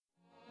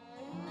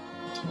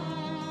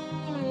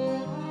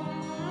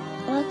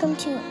welcome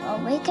to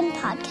Awaken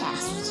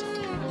Podcast.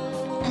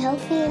 I hope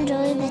you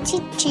enjoy the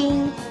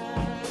teaching.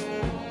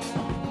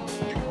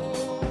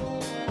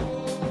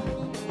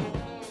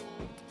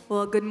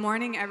 Well, good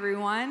morning,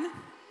 everyone.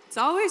 It's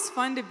always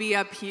fun to be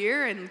up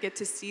here and get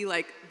to see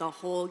the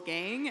whole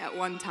gang at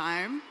one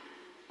time.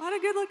 A lot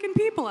of good-looking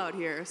people out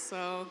here,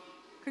 so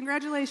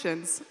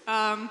congratulations.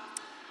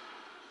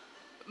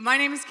 My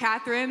name is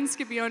Catherine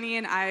Scipione,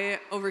 and I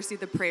oversee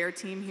the prayer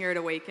team here at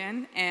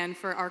Awaken. And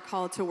for our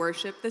call to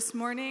worship this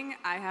morning,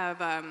 I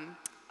have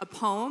a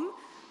poem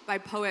by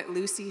poet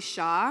Lucy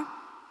Shaw.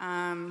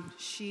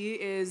 She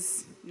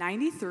is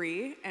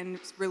 93 and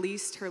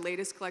released her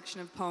latest collection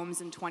of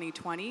poems in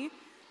 2020,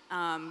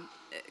 kind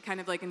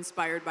of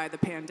inspired by the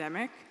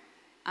pandemic.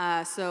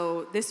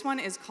 So this one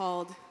is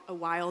called A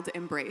Wild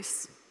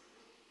Embrace.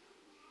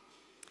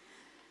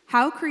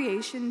 How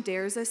creation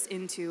dares us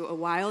into a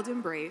wild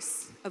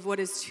embrace of what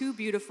is too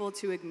beautiful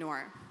to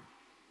ignore.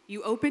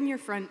 You open your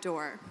front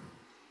door.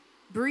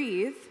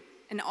 Breathe,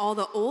 and all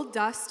the old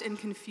dust and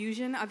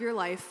confusion of your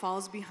life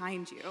falls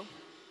behind you.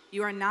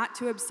 You are not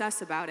to obsess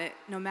about it,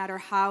 no matter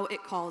how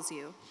it calls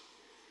you.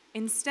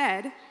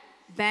 Instead,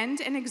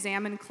 bend and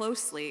examine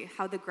closely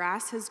how the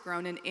grass has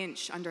grown an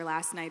inch under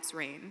last night's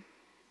rain,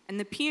 and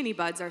the peony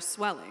buds are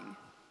swelling,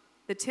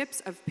 the tips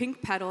of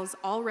pink petals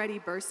already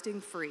bursting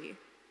free,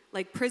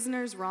 like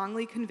prisoners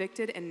wrongly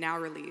convicted and now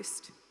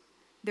released.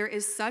 There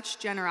is such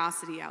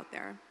generosity out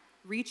there,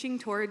 reaching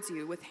towards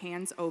you with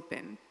hands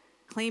open,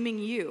 claiming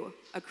you,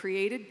 a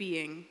created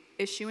being,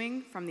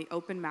 issuing from the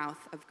open mouth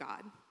of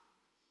God.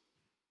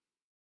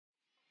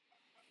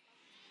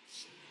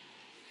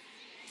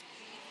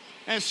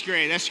 That's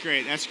great.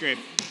 All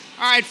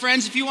right,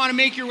 friends, if you want to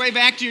make your way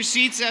back to your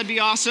seats, that'd be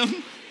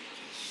awesome.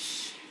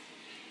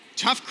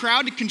 Tough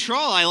crowd to control.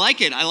 I like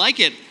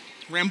it.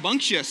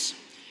 Rambunctious.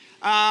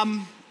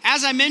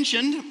 As I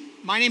mentioned,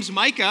 my name's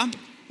Micah.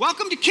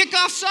 Welcome to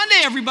Kickoff Sunday,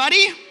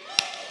 everybody.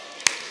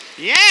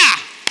 Yeah.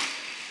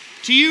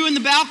 To you in the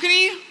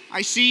balcony,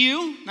 I see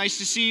you. Nice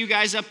to see you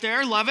guys up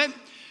there. Love it.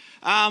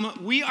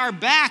 We are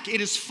back.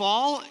 It is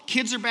fall.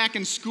 Kids are back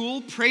in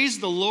school. Praise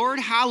the Lord.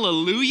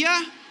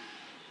 Hallelujah.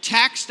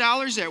 Tax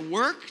dollars at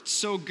work.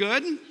 So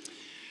good.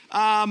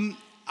 I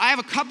have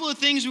a couple of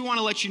things we want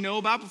to let you know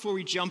about before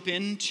we jump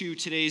into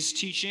today's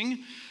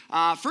teaching.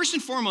 First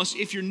and foremost,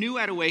 if you're new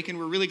at Awaken,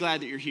 we're really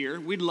glad that you're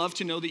here. We'd love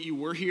to know that you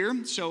were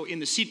here. So in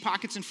the seat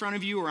pockets in front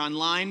of you or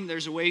online,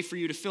 there's a way for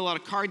you to fill out a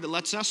card that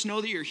lets us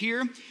know that you're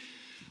here.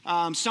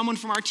 Someone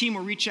from our team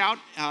will reach out,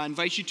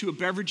 invite you to a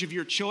beverage of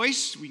your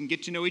choice. We can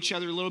get to know each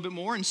other a little bit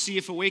more and see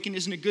if Awaken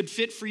isn't a good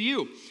fit for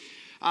you.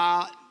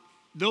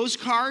 Those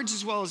cards,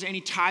 as well as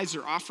any tithes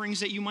or offerings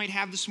that you might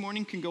have this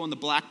morning, can go in the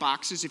black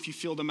boxes if you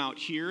fill them out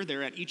here.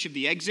 They're at each of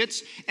the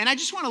exits. And I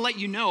just want to let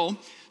you know,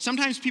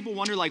 sometimes people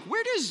wonder,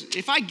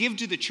 if I give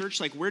to the church,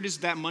 where does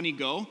that money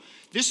go?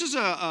 This is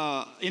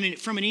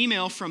from an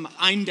email from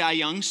Ein Da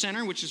Young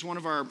Center, which is one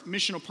of our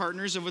missional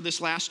partners over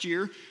this last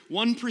year.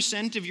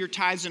 1% of your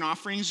tithes and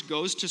offerings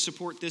goes to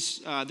support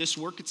this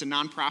work. It's a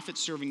nonprofit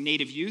serving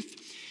Native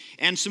youth.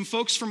 And some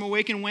folks from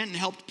Awaken went and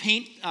helped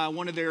paint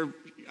one of their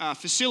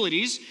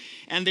facilities,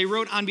 and they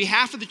wrote, on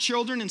behalf of the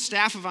children and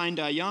staff of Ein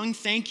Da Young,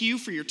 thank you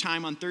for your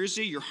time on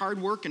Thursday. Your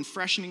hard work in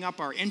freshening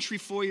up our entry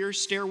foyer,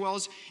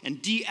 stairwells,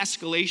 and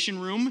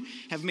de-escalation room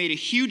have made a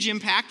huge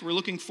impact. We're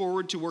looking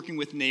forward to working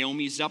with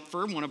Naomi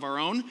Zupfer, one of our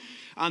own,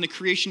 on the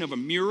creation of a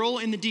mural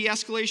in the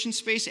de-escalation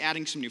space,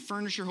 adding some new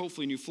furniture,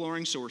 hopefully new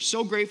flooring. So we're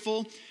so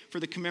grateful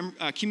for the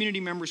community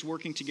members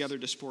working together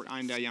to support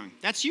Ein Da Young.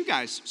 That's you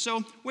guys.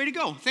 So way to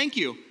go. Thank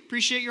you.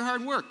 Appreciate your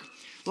hard work.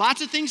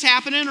 Lots of things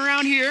happening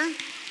around here.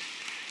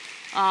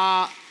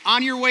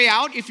 On your way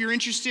out, if you're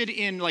interested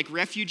in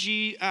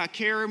refugee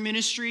care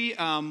ministry,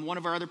 one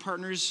of our other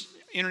partners,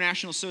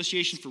 International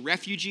Association for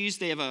Refugees,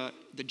 they have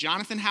the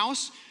Jonathan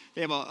House.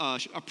 They have a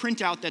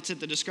printout that's at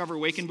the Discover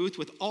Awaken booth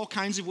with all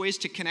kinds of ways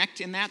to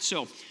connect in that.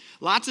 So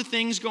lots of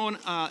things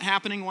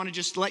happening. I want to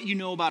just let you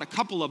know about a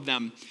couple of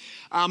them.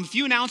 A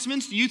few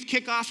announcements. The youth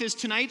kickoff is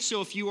tonight,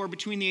 so if you are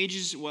between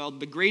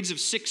the grades of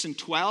 6 and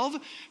 12,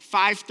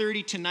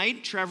 5:30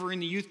 tonight. Trevor and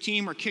the youth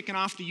team are kicking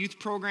off the youth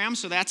program,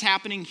 so that's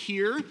happening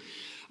here.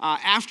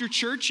 After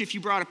church, if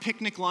you brought a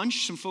picnic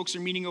lunch, some folks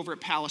are meeting over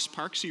at Palace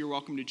Park, so you're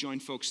welcome to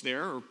join folks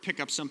there or pick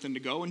up something to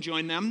go and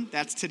join them.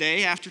 That's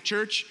today after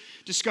church.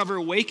 Discover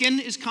Awaken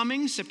is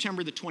coming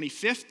September the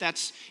 25th.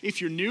 That's if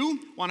you're new,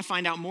 want to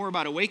find out more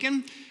about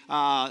Awaken,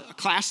 a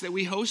class that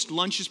we host.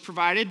 Lunch is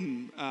provided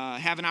and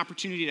have an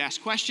opportunity to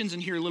ask questions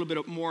and hear a little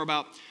bit more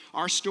about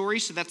our story.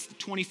 So that's the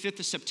 25th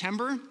of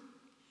September.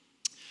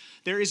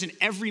 There is an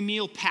Every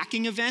Meal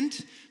packing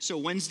event. So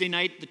Wednesday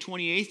night, the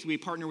 28th, we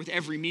partner with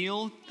Every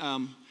Meal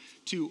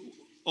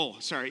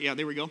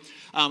there we go.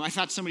 I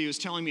thought somebody was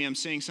telling me I'm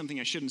saying something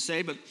I shouldn't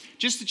say, but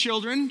just the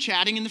children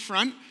chatting in the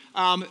front.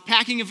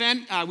 Packing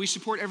event, we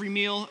support Every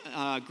Meal,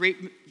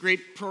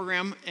 great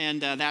program,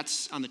 and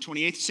that's on the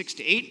 28th, 6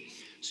 to 8,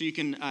 so you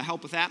can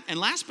help with that. And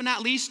last but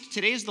not least,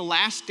 today is the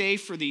last day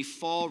for the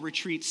fall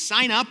retreat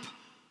sign up.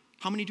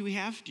 How many do we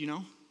have? Do you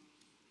know?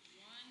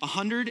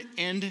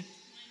 120.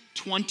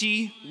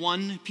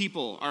 21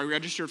 people are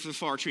registered for the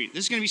fall retreat.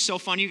 This is going to be so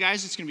fun, you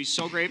guys. It's going to be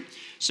so great.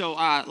 So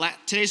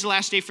today's the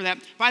last day for that.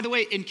 By the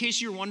way, in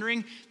case you're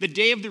wondering, the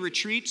day of the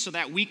retreat, so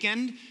that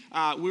weekend,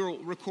 we will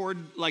record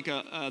like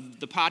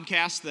the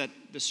podcast,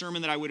 the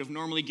sermon that I would have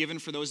normally given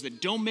for those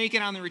that don't make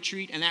it on the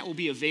retreat, and that will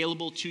be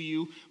available to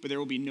you, but there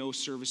will be no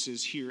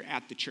services here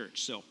at the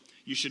church. So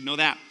you should know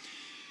that.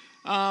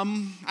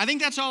 I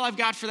think that's all I've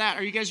got for that.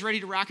 Are you guys ready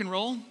to rock and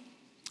roll?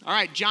 All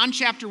right, John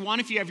chapter 1,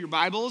 if you have your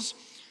Bibles.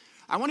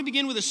 I want to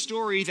begin with a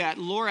story that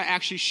Laura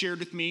actually shared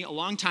with me a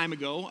long time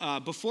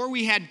ago. Before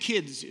we had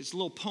kids, it's a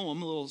little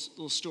poem, a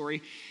little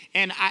story.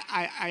 And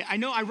I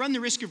know I run the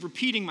risk of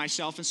repeating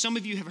myself, and some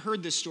of you have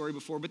heard this story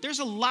before, but there's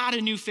a lot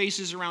of new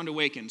faces around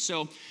Awaken.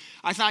 So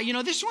I thought,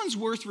 this one's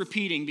worth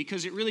repeating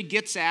because it really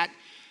gets at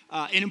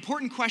an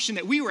important question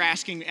that we were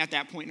asking at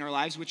that point in our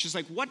lives, which is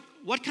like, what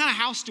kind of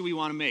house do we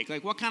want to make?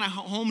 Like, what kind of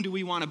home do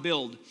we want to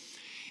build?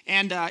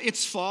 And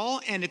it's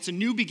fall, and it's a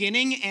new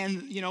beginning,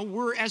 and,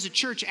 we're, as a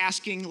church,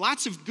 asking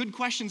lots of good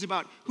questions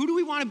about who do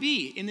we want to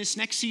be in this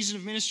next season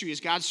of ministry as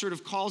God sort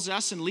of calls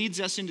us and leads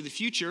us into the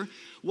future.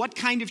 What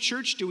kind of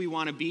church do we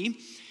want to be?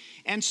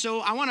 And so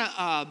I want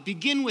to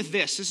begin with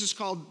this. This is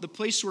called The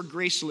Place Where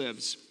Grace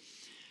Lives.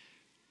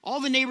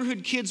 All the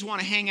neighborhood kids want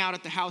to hang out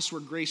at the house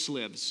where Grace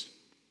lives.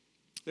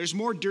 There's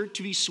more dirt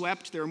to be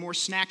swept. There are more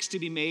snacks to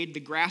be made. The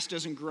grass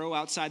doesn't grow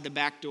outside the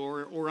back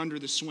door or under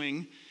the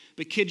swing.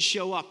 But kids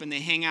show up and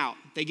they hang out.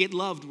 They get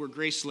loved where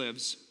Grace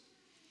lives.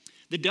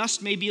 The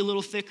dust may be a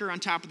little thicker on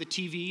top of the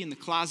TV and the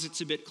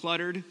closet's a bit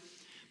cluttered,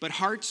 but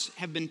hearts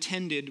have been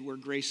tended where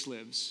Grace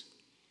lives.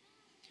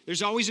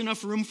 There's always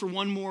enough room for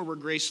one more where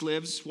Grace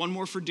lives. One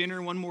more for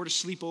dinner, one more to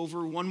sleep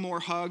over, one more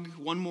hug,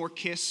 one more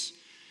kiss.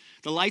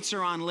 The lights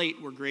are on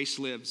late where Grace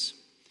lives.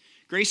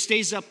 Grace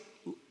stays up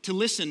to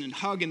listen and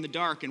hug in the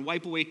dark and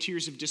wipe away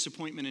tears of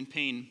disappointment and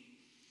pain.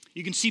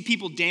 You can see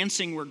people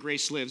dancing where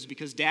Grace lives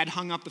because Dad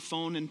hung up the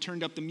phone and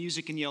turned up the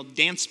music and yelled,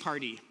 "Dance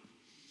party."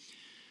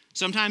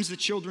 Sometimes the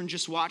children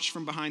just watch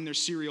from behind their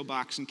cereal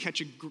box and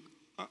catch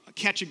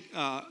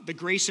the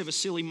grace of a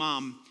silly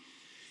mom.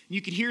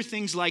 You could hear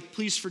things like,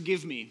 "Please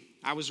forgive me.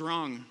 I was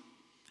wrong.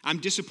 I'm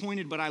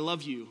disappointed, but I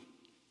love you.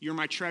 You're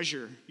my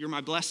treasure. You're my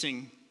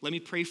blessing. Let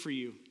me pray for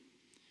you."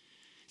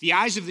 The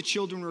eyes of the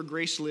children where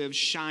Grace lives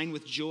shine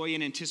with joy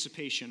and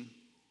anticipation.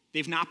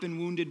 They've not been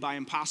wounded by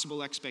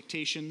impossible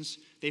expectations.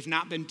 They've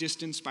not been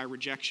distanced by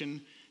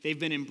rejection. They've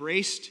been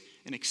embraced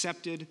and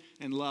accepted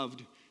and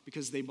loved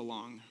because they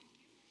belong.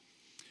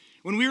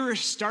 When we were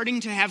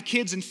starting to have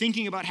kids and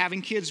thinking about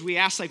having kids, we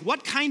asked,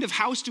 what kind of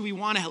house do we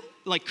want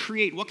to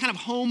create? What kind of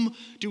home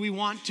do we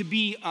want to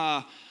be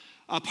a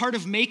part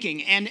of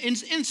making? And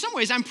in some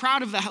ways, I'm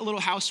proud of the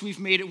little house we've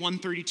made at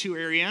 132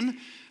 Arian.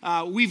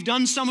 We've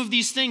done some of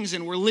these things,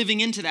 and we're living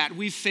into that.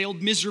 We've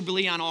failed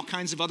miserably on all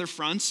kinds of other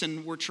fronts,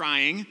 and we're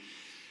trying.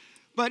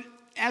 But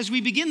as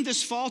we begin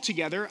this fall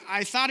together,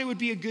 I thought it would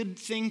be a good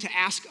thing to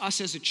ask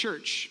us as a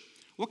church,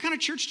 what kind of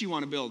church do you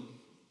want to build?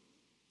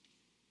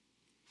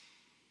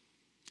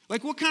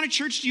 What kind of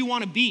church do you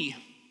want to be?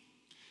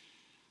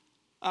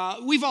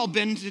 We've all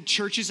been to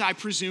churches, I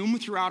presume,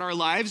 throughout our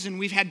lives, and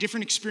we've had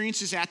different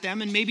experiences at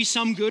them, and maybe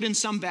some good and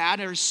some bad,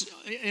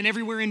 and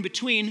everywhere in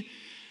between.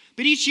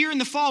 But each year in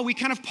the fall, we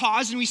kind of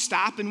pause and we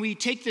stop and we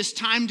take this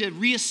time to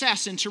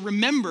reassess and to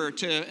remember,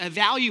 to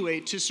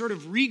evaluate, to sort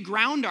of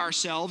reground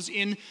ourselves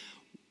in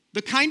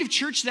the kind of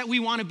church that we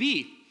want to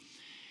be.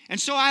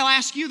 And so I'll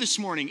ask you this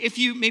morning, if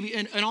you, maybe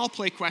an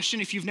all-play question,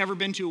 if you've never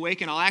been to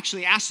Awaken, I'll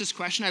actually ask this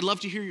question. I'd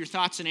love to hear your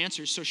thoughts and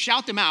answers, so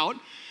shout them out.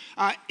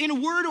 In a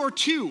word or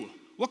two,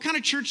 what kind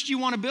of church do you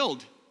want to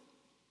build?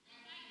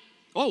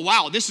 Oh,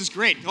 wow, this is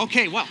great.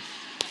 Okay, well.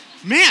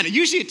 Man,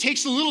 usually it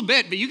takes a little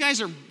bit, but you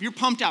guys you're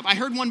pumped up. I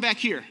heard one back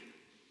here.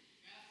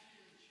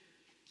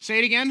 Say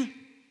it again.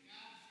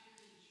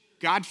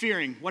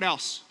 God-fearing. What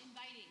else?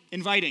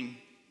 Inviting.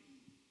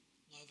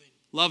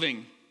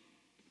 Loving.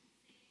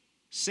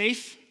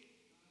 Safe.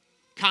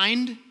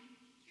 Kind.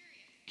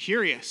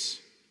 Curious.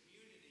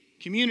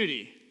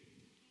 Community.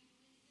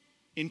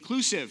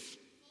 Inclusive.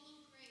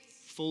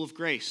 Full of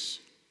grace.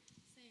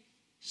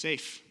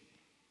 Safe.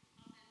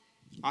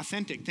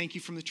 Authentic. Thank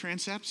you from the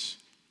transepts.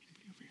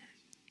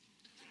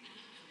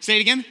 Say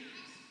it again.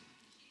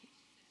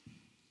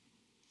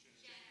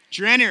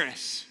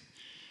 Generous.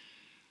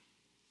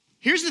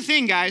 Here's the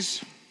thing,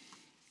 guys.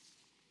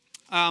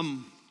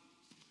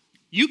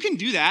 You can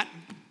do that.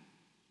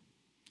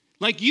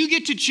 You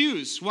get to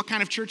choose what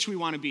kind of church we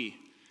want to be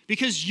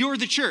because you're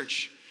the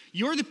church.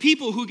 You're the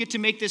people who get to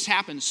make this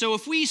happen. So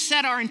if we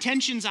set our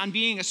intentions on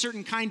being a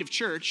certain kind of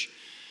church,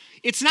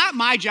 it's not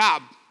my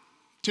job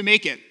to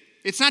make it.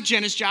 It's not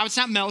Jenna's job. It's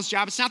not Mel's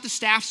job. It's not the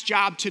staff's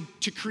job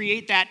to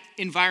create that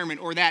environment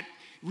or that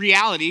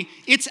reality.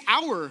 It's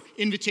our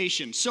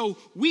invitation. So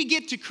we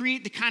get to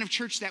create the kind of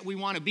church that we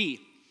want to be.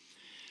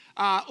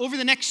 Over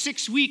the next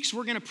 6 weeks,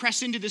 we're going to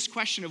press into this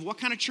question of what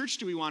kind of church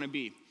do we want to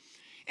be?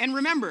 And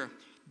remember,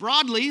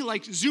 broadly,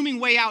 zooming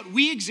way out,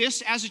 we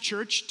exist as a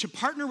church to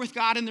partner with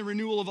God in the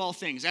renewal of all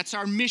things. That's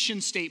our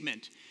mission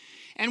statement.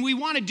 And we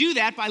want to do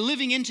that by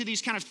living into these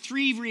kind of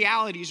three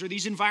realities or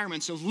these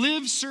environments of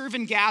live, serve,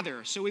 and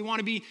gather. So we want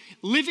to be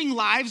living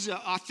lives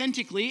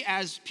authentically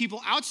as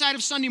people outside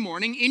of Sunday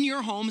morning, in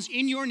your homes,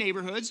 in your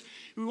neighborhoods.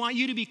 We want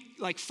you to be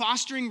like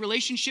fostering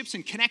relationships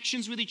and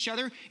connections with each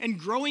other and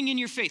growing in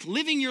your faith,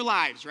 living your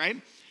lives, right?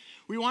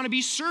 We want to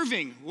be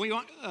serving. We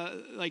want,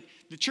 like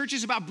the church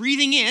is about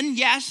breathing in,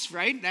 yes,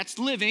 right? That's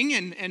living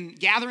and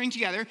gathering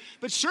together.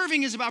 But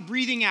serving is about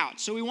breathing out.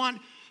 So we want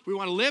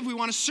to live, we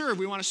want to serve.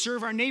 We want to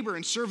serve our neighbor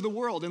and serve the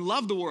world and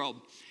love the world.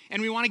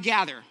 And we want to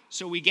gather.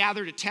 So we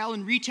gather to tell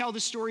and retell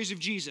the stories of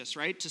Jesus,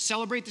 right? To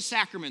celebrate the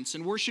sacraments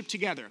and worship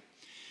together.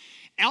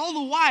 All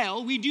the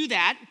while, we do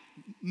that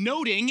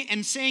noting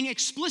and saying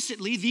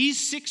explicitly these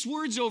 6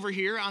 words over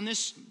here on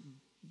this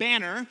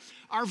banner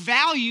are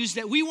values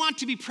that we want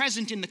to be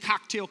present in the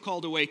cocktail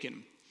called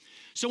Awaken.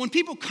 So when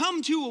people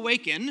come to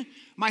Awaken,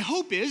 my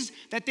hope is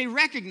that they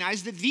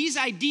recognize that these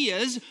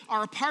ideas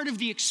are a part of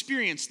the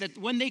experience, that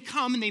when they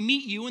come and they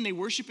meet you and they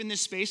worship in this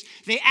space,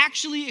 they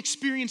actually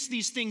experience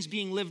these things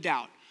being lived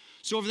out.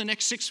 So over the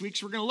next 6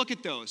 weeks, we're going to look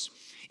at those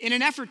in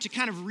an effort to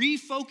kind of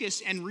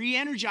refocus and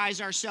re-energize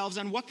ourselves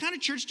on what kind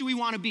of church do we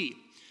want to be.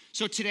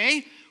 So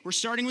today, we're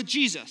starting with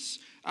Jesus.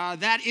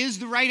 That is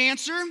the right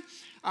answer.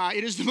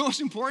 It is the most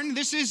important.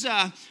 This is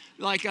this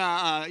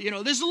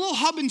is a little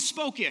hub and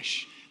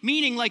spoke-ish.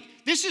 Meaning, like,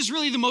 this is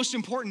really the most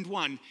important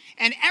one.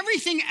 And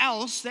everything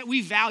else that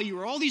we value,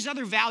 or all these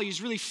other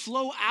values, really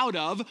flow out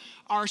of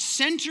our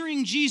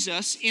centering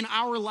Jesus in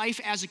our life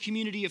as a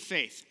community of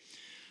faith.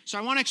 So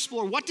I want to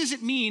explore, what does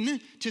it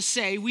mean to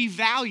say we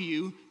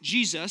value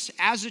Jesus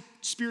as a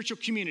spiritual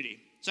community?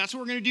 So that's what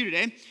we're going to do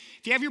today.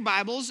 If you have your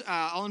Bibles,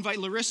 I'll invite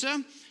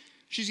Larissa.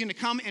 She's going to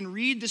come and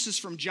read. This is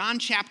from John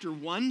chapter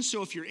 1.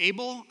 So if you're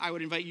able, I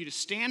would invite you to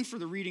stand for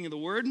the reading of the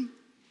word.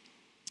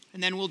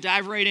 And then we'll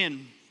dive right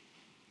in.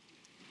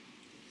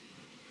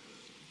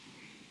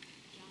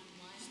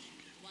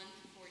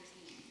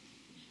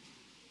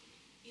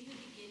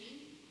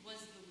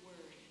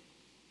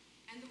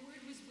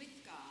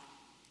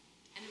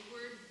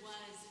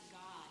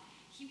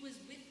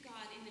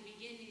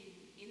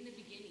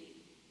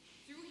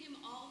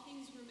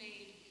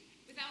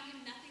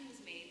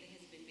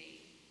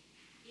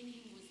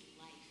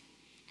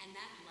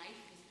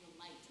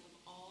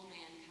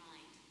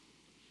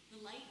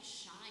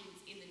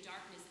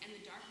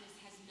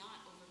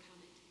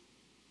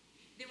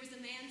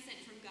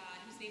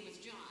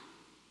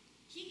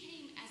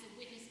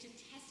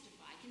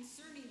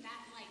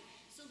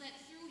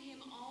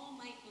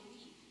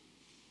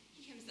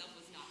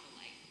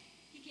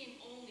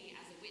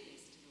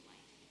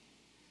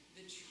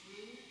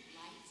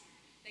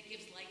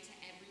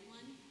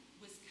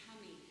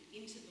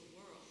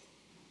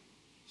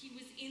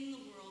 In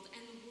the world,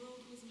 and the world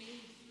was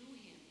made through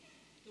him.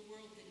 The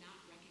world did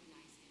not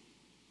recognize him.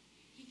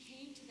 He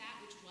came to that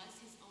which was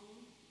his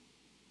own,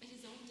 but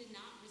his own did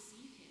not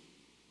receive him.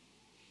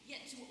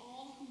 Yet to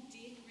all who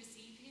did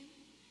receive him,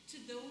 to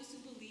those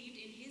who believed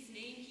in his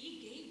name, he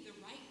gave the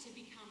right to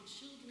become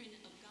children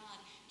of God,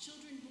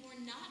 children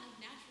born not of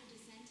natural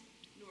descent,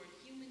 nor of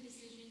human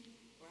decision,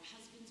 or a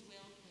husband's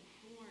will, but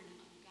born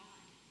of God.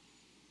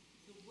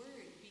 The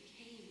Word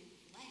became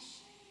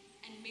flesh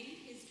and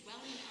made his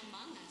dwelling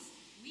among us.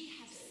 We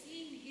have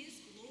seen his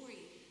glory,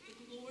 the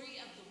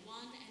glory of the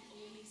one and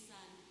only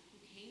Son, who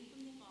came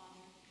from the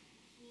Father,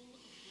 full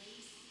of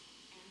grace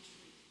and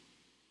truth.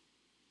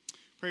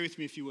 Pray with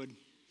me if you would.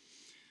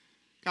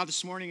 God,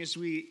 this morning as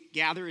we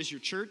gather as your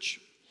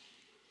church,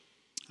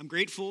 I'm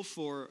grateful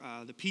for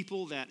the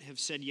people that have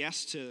said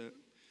yes to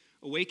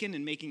Awaken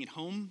and making it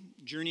home,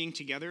 journeying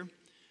together.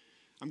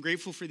 I'm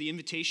grateful for the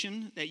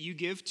invitation that you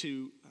give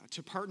to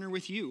partner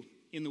with you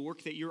in the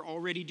work that you're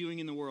already doing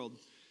in the world.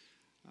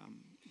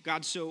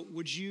 God, so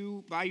would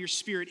you, by your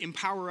Spirit,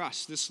 empower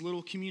us, this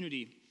little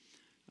community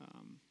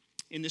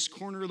in this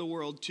corner of the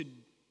world,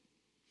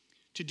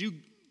 to do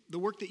the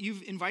work that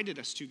you've invited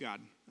us to, God,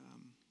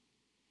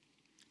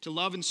 to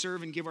love and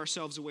serve and give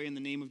ourselves away in the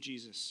name of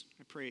Jesus.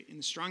 I pray in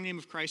the strong name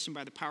of Christ and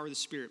by the power of the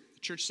Spirit. The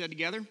church said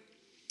together,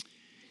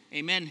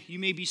 amen. You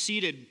may be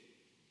seated.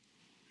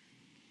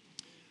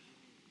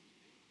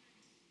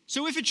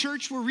 So if a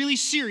church were really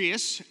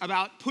serious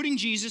about putting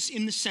Jesus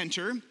in the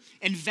center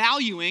and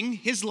valuing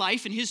his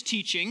life and his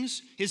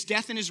teachings, his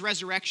death and his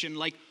resurrection,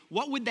 like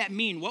what would that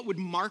mean? What would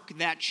mark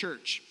that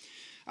church?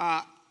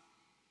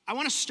 I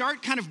want to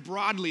start kind of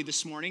broadly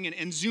this morning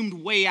and zoomed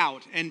way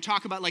out and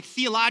talk about like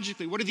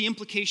theologically, what are the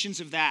implications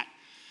of that?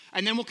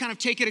 And then we'll kind of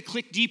take it a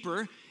click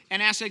deeper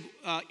and ask like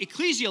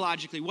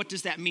ecclesiologically, what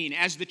does that mean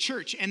as the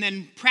church? And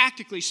then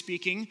practically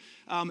speaking,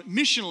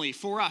 missionally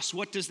for us,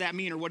 what does that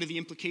mean or what are the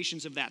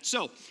implications of that?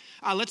 So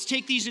let's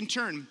take these in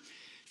turn.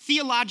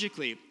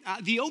 Theologically,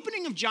 the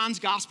opening of John's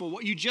gospel,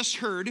 what you just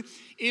heard,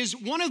 is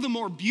one of the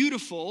more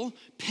beautiful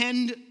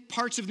penned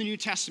parts of the New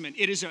Testament.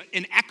 It is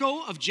an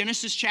echo of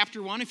Genesis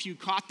chapter 1, if you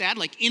caught that.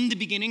 Like in the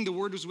beginning, the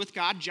Word was with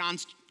God.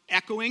 John's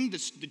echoing the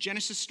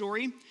Genesis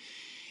story.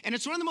 And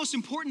it's one of the most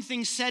important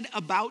things said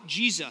about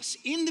Jesus.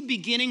 In the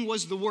beginning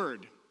was the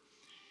Word.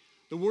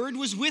 The Word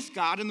was with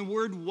God, and the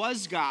Word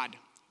was God.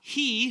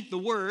 he, the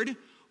Word,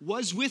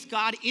 was with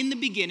God in the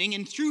beginning,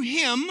 and through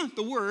him,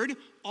 the Word,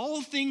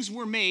 all things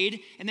were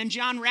made. And then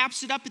John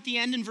wraps it up at the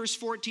end in verse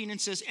 14 and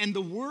says, and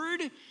the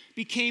Word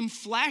became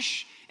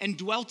flesh and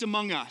dwelt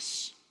among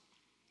us.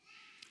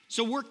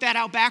 So work that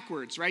out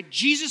backwards, right?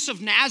 Jesus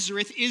of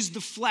Nazareth is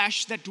the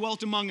flesh that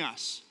dwelt among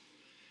us,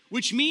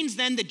 which means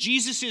then that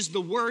Jesus is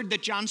the Word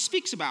that John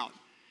speaks about,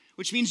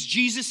 which means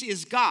Jesus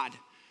is God,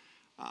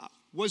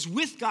 was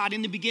with God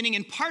in the beginning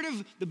and part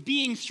of the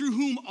being through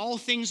whom all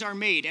things are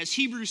made. As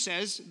Hebrews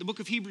says, the book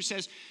of Hebrews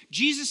says,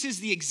 Jesus is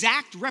the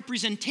exact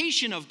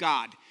representation of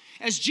God.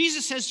 As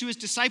Jesus says to his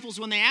disciples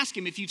when they ask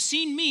him, if you've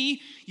seen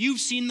me, you've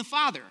seen the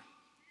Father.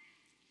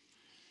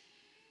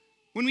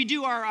 When we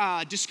do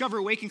our Discover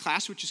Awaken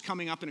class, which is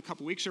coming up in a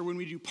couple weeks, or when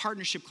we do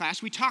partnership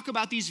class, we talk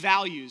about these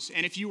values.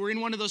 And if you were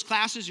in one of those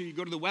classes or you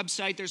go to the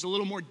website, there's a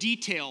little more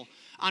detail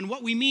on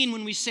what we mean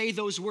when we say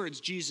those words,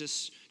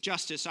 Jesus,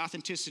 justice,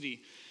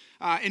 authenticity.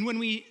 And when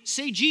we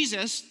say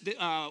Jesus,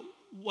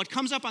 what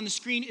comes up on the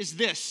screen is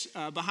this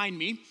behind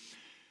me.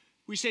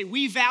 We say,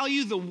 we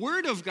value the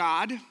Word of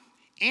God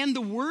and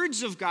the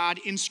words of God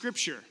in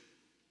Scripture.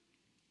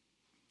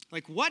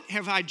 Like, what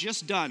have I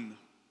just done?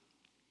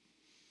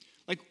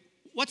 Like,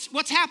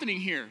 what's happening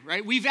here,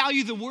 right? We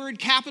value the word,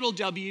 capital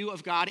W,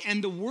 of God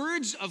and the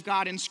words of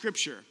God in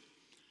Scripture.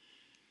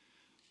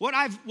 What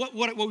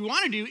we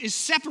want to do is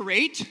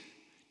separate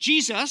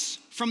Jesus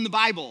from the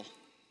Bible.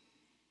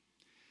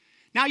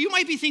 Now, you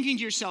might be thinking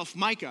to yourself,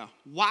 Micah,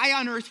 why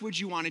on earth would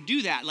you want to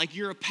do that? Like,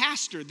 you're a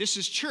pastor, this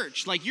is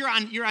church. Like, you're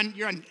on,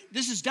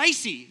 this is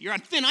dicey. You're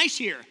on thin ice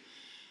here.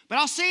 But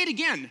I'll say it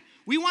again.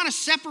 We want to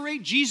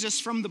separate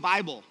Jesus from the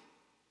Bible.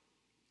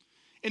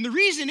 And the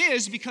reason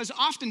is because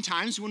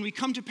oftentimes when we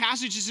come to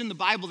passages in the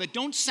Bible that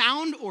don't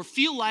sound or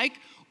feel like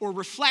or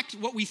reflect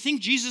what we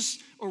think Jesus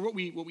or what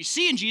we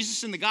see in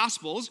Jesus in the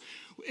Gospels,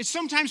 it's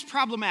sometimes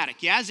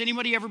problematic. Yeah, has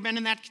anybody ever been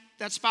in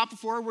that spot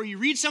before where you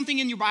read something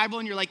in your Bible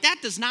and you're like, that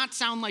does not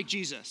sound like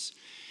Jesus?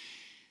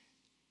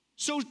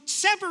 So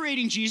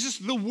separating Jesus,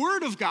 the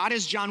Word of God,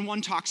 as John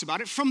 1 talks about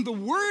it, from the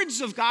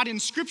words of God in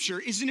Scripture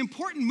is an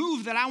important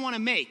move that I want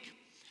to make,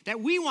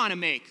 that we want to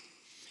make.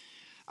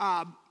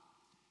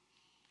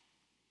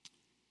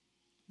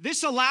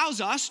 This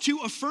allows us to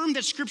affirm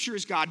that Scripture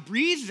is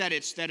God-breathed, that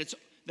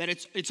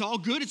it's all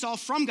good, it's all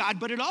from God,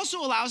 but it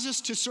also allows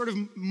us to sort of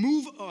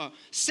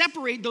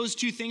separate those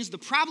two things, the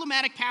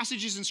problematic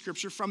passages in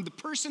Scripture, from the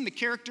person, the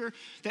character,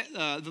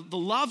 the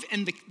love,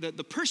 and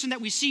the person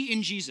that we see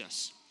in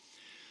Jesus.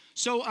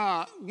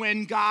 So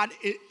when God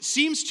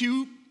seems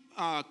to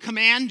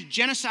command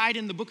genocide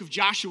in the book of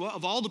Joshua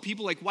of all the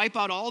people, like wipe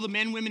out all the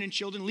men, women, and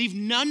children, leave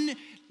none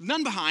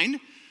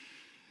behind,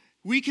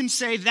 we can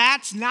say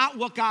that's not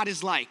what God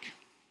is like.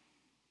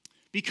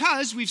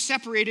 Because we've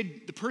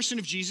separated the person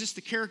of Jesus,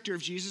 the character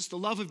of Jesus, the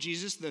love of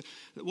Jesus,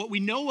 what we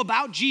know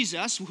about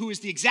Jesus, who is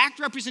the exact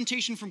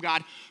representation from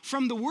God,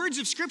 from the words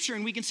of Scripture,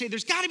 and we can say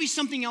there's got to be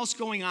something else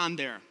going on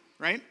there,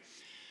 right?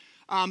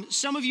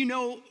 Some of you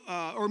know,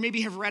 or maybe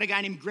have read a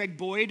guy named Greg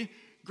Boyd.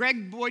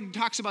 Greg Boyd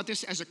talks about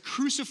this as a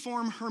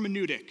cruciform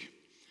hermeneutic.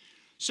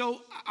 So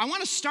I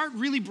want to start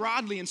really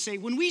broadly and say,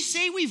 when we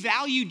say we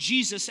value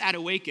Jesus at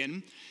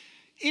Awaken,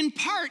 in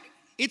part,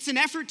 it's an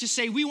effort to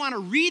say we want to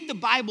read the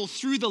Bible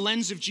through the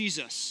lens of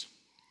Jesus.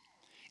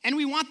 And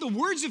we want the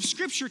words of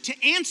Scripture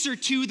to answer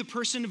to the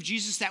person of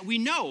Jesus that we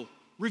know,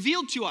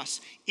 revealed to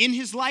us in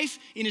his life,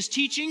 in his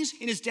teachings,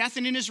 in his death,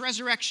 and in his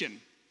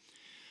resurrection.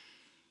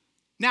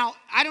 Now,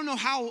 I don't know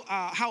how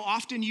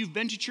often you've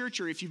been to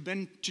church, or if you've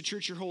been to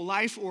church your whole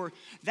life, or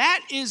that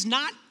is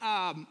not,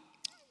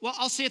 well,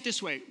 I'll say it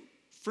this way.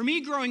 For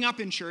me, growing up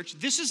in church,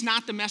 this is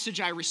not the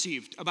message I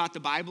received about the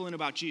Bible and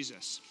about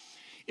Jesus.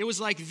 It was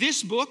like,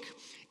 this book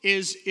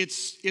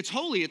it's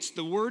holy. It's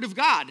the Word of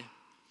God.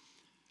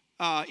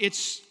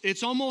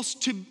 It's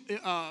almost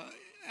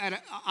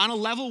on a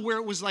level where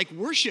it was like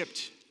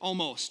worshipped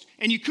almost,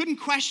 and you couldn't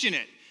question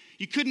it.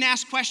 You couldn't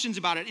ask questions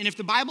about it. And if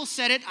the Bible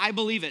said it, I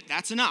believe it.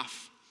 That's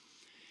enough.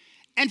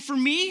 And for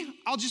me,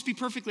 I'll just be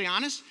perfectly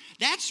honest,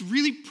 that's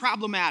really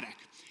problematic.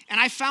 And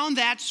I found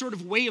that sort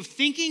of way of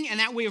thinking and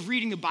that way of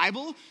reading the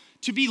Bible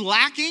to be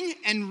lacking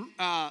and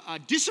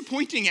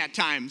disappointing at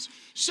times.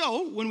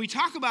 So when we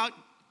talk about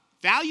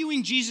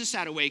valuing Jesus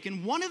at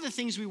Awaken, one of the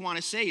things we want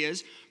to say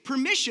is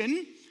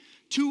permission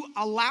to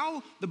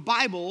allow the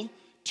Bible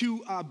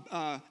to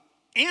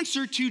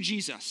answer to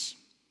Jesus.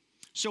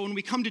 So when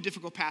we come to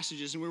difficult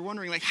passages and we're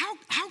wondering, like, how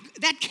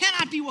that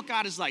cannot be what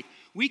God is like,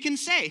 we can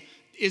say,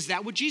 is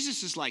that what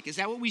Jesus is like? Is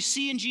that what we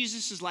see in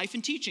Jesus' life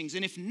and teachings?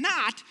 And if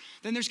not,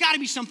 then there's got to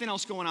be something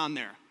else going on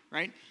there,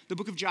 right? The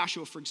book of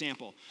Joshua, for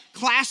example.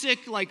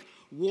 Classic, like,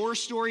 war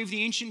story of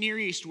the ancient Near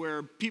East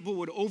where people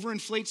would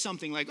overinflate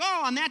something like,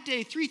 oh, on that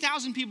day,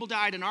 3,000 people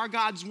died and our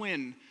gods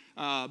win.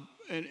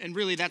 And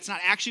really, that's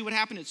not actually what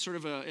happened. It's sort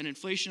of an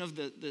inflation of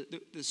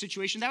the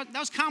situation. That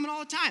was common all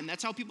the time.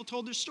 That's how people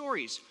told their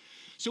stories.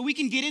 So we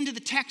can get into the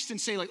text and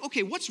say, like,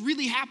 okay, what's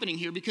really happening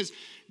here? Because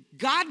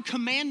God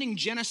commanding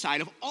genocide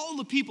of all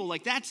the people,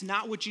 like, that's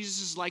not what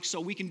Jesus is like, so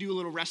we can do a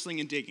little wrestling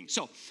and digging.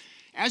 So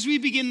as we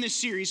begin this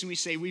series and we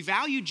say we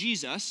value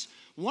Jesus,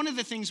 one of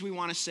the things we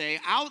want to say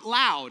out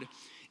loud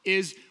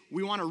is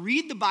we want to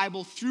read the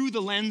Bible through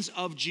the lens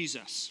of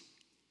Jesus.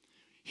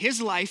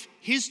 His life,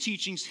 his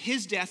teachings,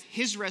 his death,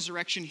 his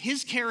resurrection,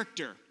 his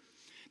character.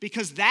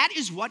 Because that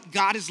is what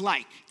God is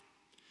like.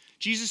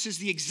 Jesus is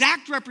the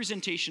exact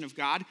representation of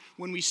God.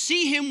 When we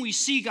see him, we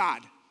see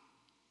God.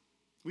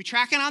 We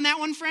tracking on that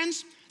one,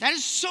 friends? That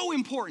is so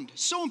important,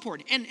 so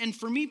important. And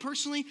for me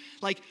personally,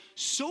 like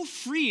so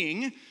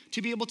freeing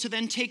to be able to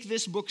then take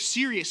this book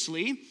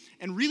seriously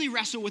and really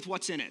wrestle with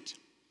what's in it.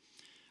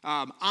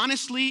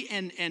 Honestly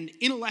and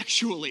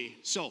intellectually.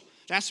 So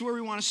that's where we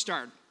want to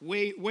start,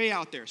 way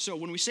out there. So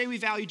when we say we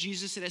value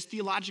Jesus, it has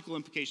theological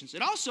implications.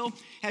 It also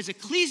has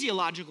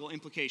ecclesiological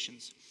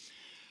implications.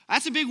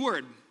 That's a big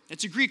word.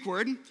 It's a Greek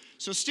word,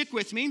 so stick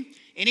with me.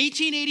 In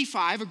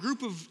 1885, a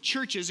group of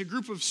churches, a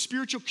group of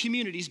spiritual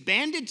communities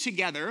banded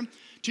together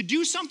to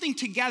do something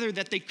together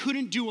that they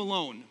couldn't do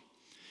alone.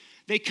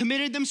 They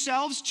committed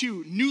themselves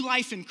to new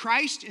life in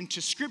Christ and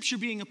to Scripture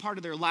being a part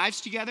of their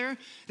lives together.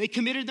 They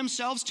committed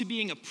themselves to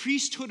being a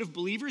priesthood of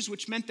believers,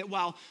 which meant that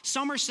while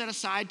some are set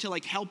aside to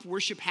help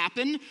worship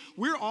happen,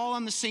 we're all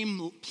on the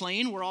same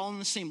plane. We're all on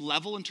the same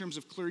level in terms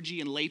of clergy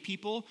and lay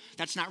people.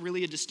 That's not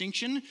really a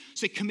distinction.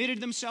 So they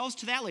committed themselves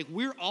to that.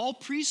 We're all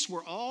priests.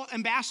 We're all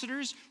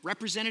ambassadors,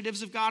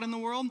 representatives of God in the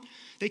world.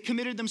 They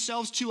committed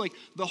themselves to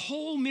the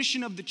whole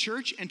mission of the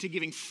church and to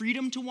giving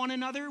freedom to one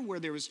another where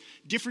there was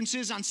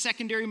differences on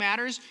secondary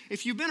matters.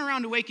 If you've been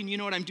around Awaken, you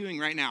know what I'm doing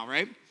right now,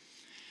 right?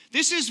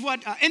 This is what,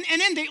 and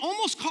then they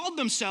almost called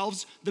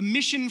themselves the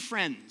Mission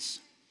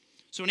Friends.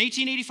 So in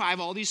 1885,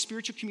 all these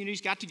spiritual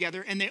communities got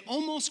together and they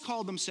almost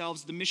called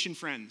themselves the Mission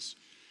Friends.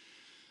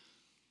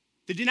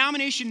 The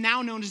denomination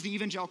now known as the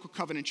Evangelical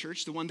Covenant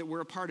Church, the one that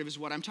we're a part of, is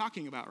what I'm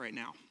talking about right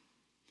now.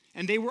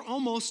 And they were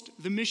almost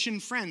the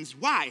Mission Friends.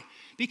 Why?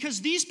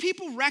 Because these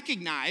people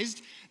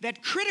recognized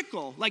that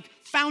critical,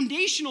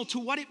 foundational to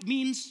what it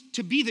means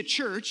to be the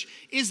church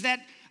is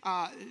that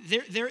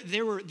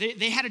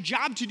they had a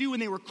job to do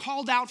and they were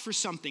called out for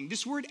something.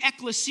 This word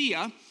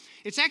ecclesia,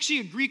 it's actually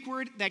a Greek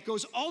word that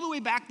goes all the way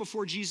back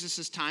before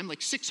Jesus' time,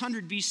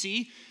 600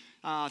 BC.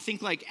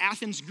 Think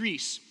Athens,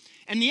 Greece.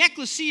 And the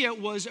ecclesia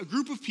was a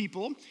group of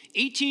people,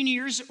 18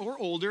 years or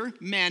older,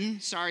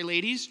 men, sorry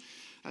ladies,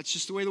 that's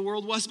just the way the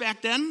world was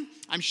back then.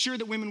 I'm sure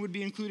that women would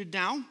be included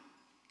now.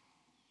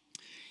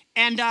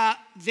 And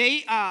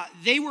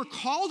they were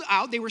called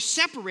out, they were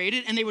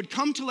separated, and they would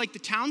come to the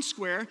town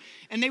square,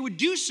 and they would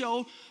do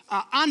so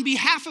on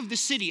behalf of the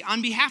city,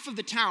 on behalf of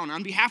the town,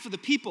 on behalf of the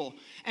people.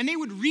 And they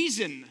would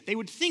reason, they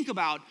would think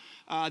about,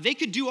 they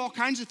could do all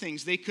kinds of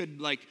things. They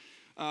could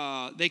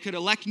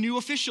elect new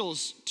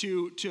officials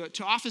to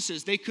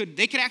offices. They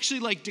could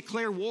actually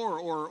declare war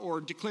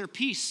or declare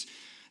peace.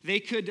 They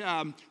could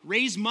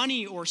raise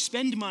money or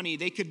spend money.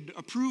 They could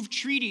approve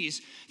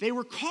treaties. They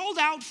were called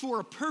out for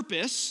a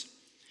purpose,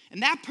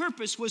 and that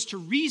purpose was to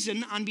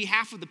reason on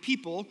behalf of the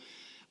people,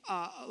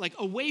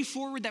 a way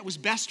forward that was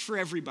best for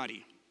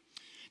everybody.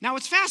 Now,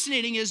 what's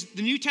fascinating is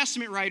the New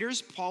Testament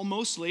writers, Paul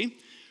mostly,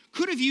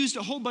 could have used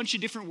a whole bunch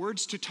of different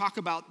words to talk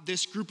about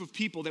this group of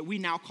people that we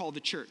now call the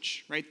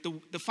church, right?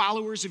 The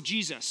followers of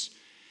Jesus.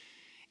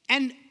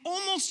 And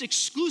almost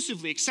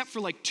exclusively, except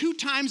for 2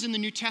 times in the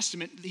New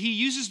Testament, he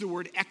uses the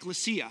word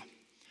ecclesia.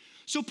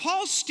 So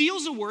Paul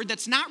steals a word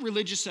that's not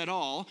religious at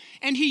all,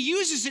 and he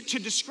uses it to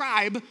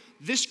describe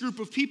this group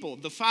of people,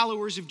 the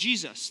followers of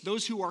Jesus,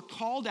 those who are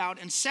called out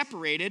and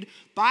separated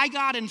by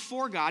God and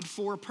for God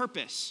for a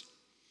purpose.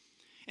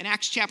 In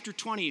Acts chapter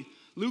 20,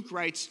 Luke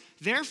writes,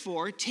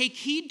 "Therefore, take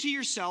heed to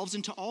yourselves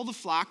and to all the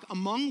flock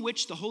among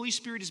which the Holy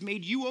Spirit has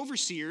made you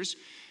overseers,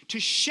 to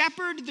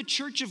shepherd the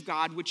church of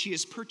God, which he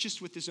has purchased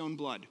with his own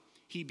blood,"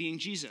 he being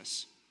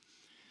Jesus.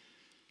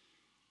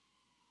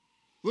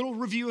 Little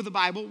review of the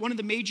Bible. One of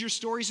the major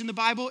stories in the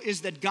Bible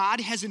is that God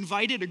has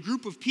invited a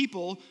group of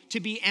people to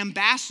be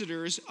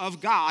ambassadors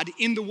of God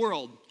in the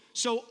world.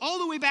 So all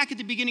the way back at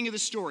the beginning of the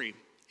story,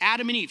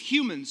 Adam and Eve,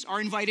 humans, are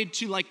invited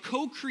to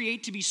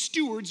co-create, to be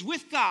stewards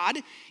with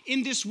God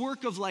in this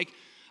work of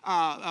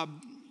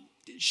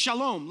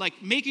shalom,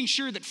 making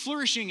sure that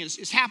flourishing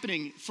is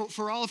happening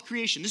for all of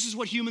creation. This is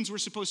what humans were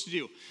supposed to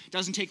do. It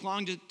doesn't take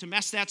long to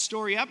mess that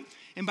story up.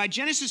 And by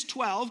Genesis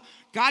 12,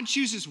 God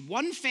chooses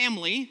one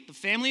family, the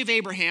family of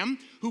Abraham,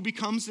 who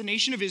becomes the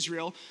nation of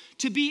Israel,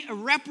 to be a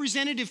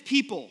representative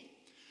people.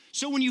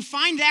 So when you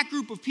find that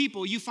group of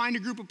people, you find a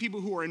group of people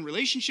who are in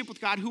relationship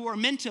with God, who are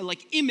meant to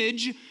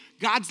image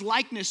God's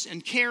likeness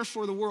and care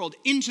for the world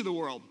into the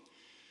world.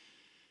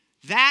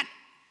 That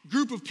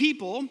group of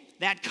people,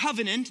 that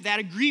covenant, that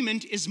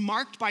agreement is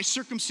marked by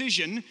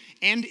circumcision,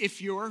 and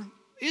if you're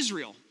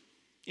Israel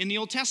in the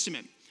Old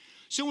Testament.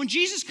 So when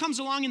Jesus comes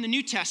along in the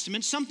New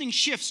Testament, something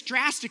shifts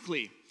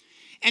drastically.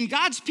 And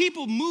God's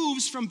people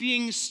moves from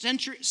being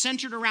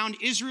centered around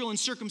Israel and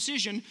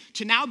circumcision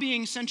to now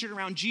being centered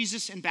around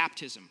Jesus and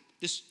baptism,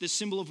 this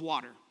symbol of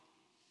water.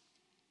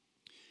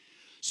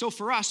 So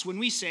for us, when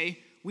we say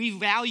we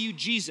value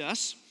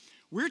Jesus,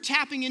 We're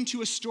tapping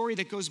into a story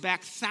that goes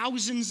back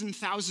thousands and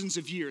thousands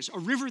of years, a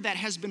river that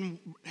has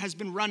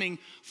been running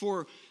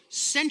for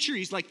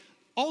centuries, like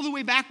all the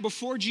way back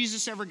before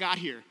Jesus ever got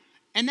here.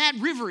 And that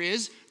river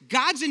is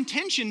God's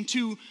intention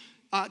to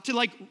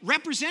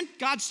represent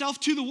God's self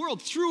to the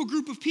world through a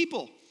group of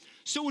people.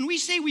 So when we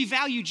say we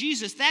value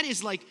Jesus, that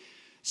is like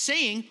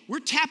saying we're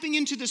tapping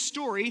into the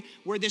story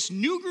where this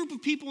new group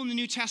of people in the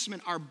New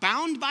Testament are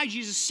bound by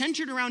Jesus,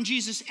 centered around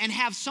Jesus, and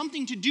have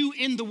something to do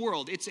in the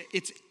world. It's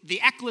the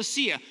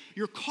ecclesia.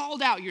 You're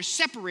called out. You're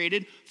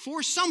separated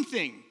for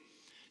something.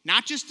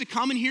 Not just to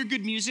come and hear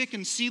good music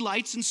and see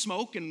lights and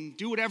smoke and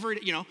do whatever,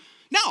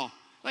 No,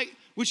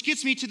 which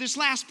gets me to this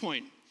last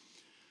point.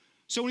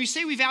 So when we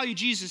say we value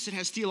Jesus, it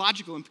has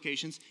theological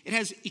implications. It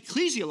has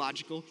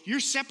ecclesiological. You're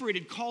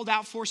separated, called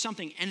out for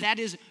something, and that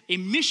is a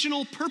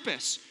missional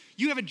purpose.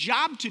 You have a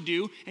job to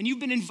do, and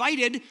you've been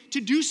invited to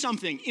do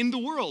something in the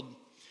world.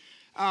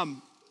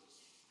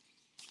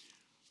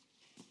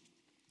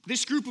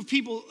 This group of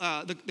people,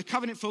 the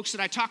covenant folks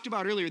that I talked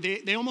about earlier,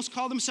 they almost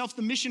call themselves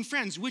the mission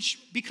friends,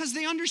 because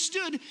they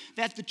understood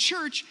that the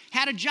church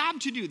had a job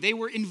to do. They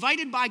were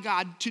invited by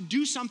God to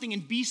do something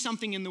and be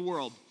something in the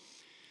world,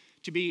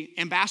 to be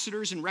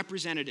ambassadors and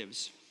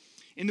representatives.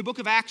 In the book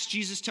of Acts,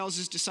 Jesus tells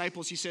his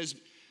disciples, he says,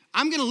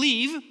 I'm going to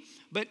leave,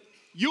 but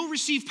you'll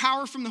receive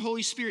power from the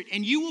Holy Spirit,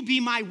 and you will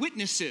be my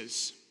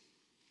witnesses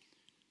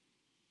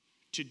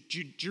to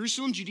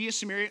Jerusalem, Judea,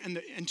 Samaria,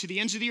 and to the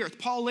ends of the earth.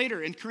 Paul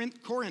later in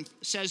Corinth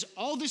says,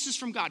 all this is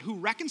from God, who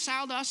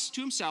reconciled us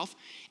to himself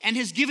and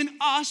has given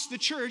us, the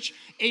church,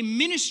 a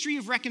ministry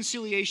of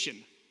reconciliation.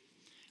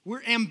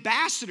 We're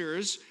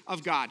ambassadors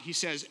of God, he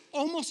says,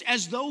 almost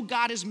as though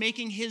God is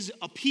making his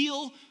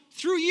appeal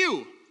through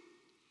you.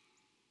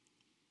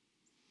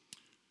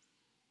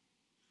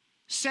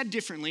 Said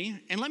differently,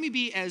 and let me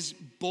be as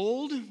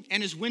bold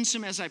and as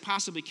winsome as I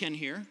possibly can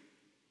here.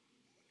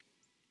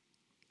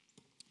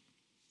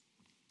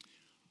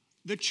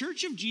 The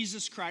Church of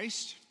Jesus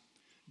Christ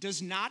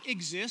does not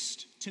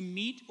exist to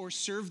meet or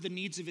serve the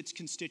needs of its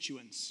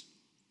constituents.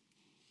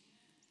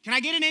 Can I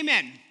get an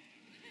amen?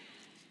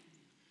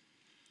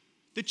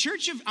 I'm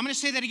going to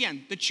say that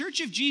again. The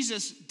Church of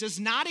Jesus does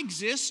not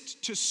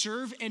exist to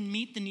serve and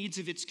meet the needs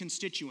of its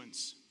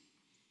constituents.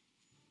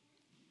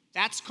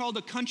 That's called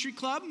a country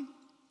club,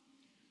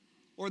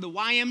 or the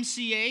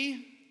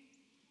YMCA,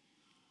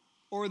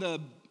 or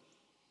the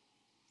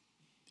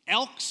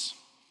Elks.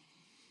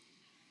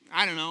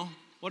 I don't know.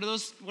 What are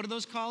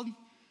those called?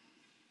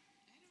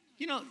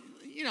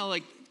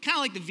 Like kind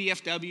of like the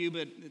VFW,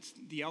 but it's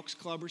the Elks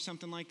Club or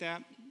something like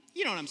that.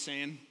 You know what I'm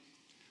saying?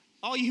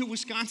 All you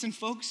Wisconsin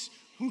folks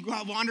who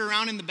wander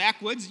around in the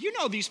backwoods, you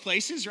know these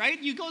places, right?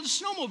 You go to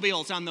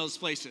snowmobiles on those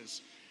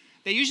places.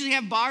 They usually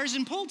have bars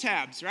and pull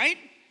tabs, right?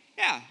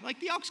 Yeah, like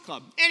the Elks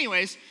Club.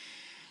 Anyways,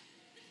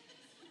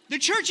 the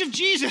Church of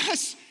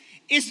Jesus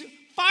is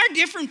far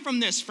different from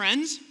this,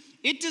 friends.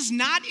 It does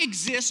not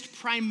exist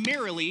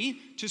primarily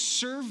to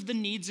serve the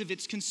needs of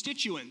its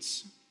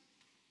constituents.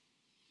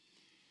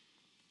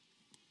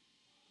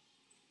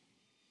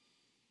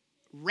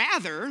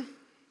 Rather,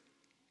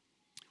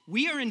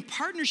 we are in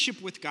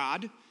partnership with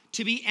God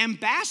to be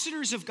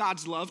ambassadors of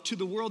God's love to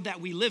the world that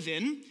we live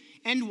in.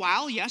 And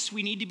while, yes,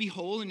 we need to be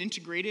whole and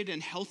integrated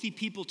and healthy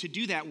people to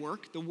do that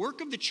work, the work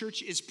of the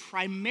church is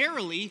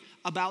primarily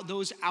about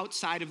those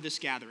outside of this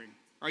gathering.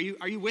 Are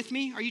you with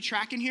me? Are you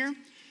tracking here?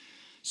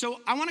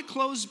 So I want to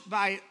close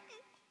by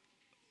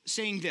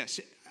saying this.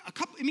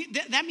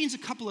 That means a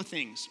couple of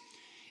things.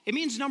 It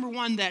means, number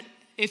one, that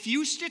if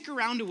you stick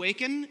around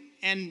Awaken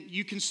and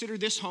you consider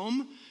this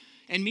home,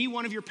 and me,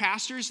 one of your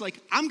pastors,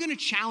 I'm going to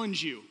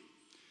challenge you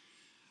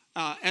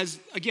as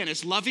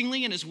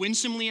lovingly and as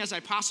winsomely as I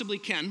possibly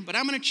can, but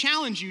I'm going to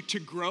challenge you to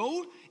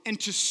grow and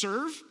to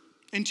serve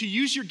and to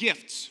use your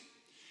gifts.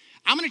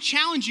 I'm going to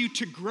challenge you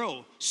to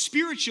grow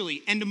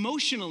spiritually and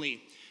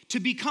emotionally, to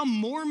become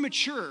more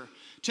mature,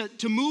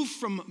 to move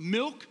from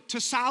milk to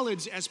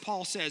solids, as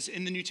Paul says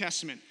in the New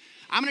Testament.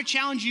 I'm going to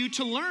challenge you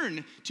to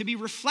learn, to be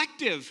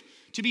reflective,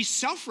 to be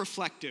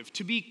self-reflective,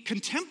 to be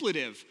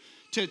contemplative,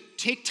 to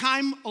take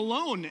time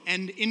alone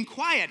and in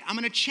quiet. I'm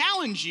going to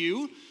challenge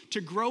you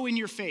to grow in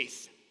your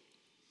faith.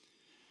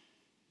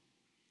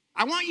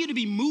 I want you to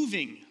be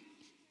moving,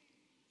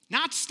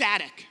 not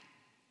static.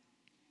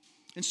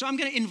 And so I'm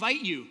going to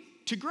invite you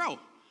to grow.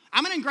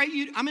 I'm going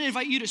to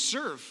invite you to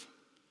serve,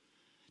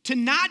 to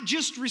not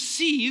just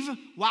receive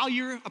while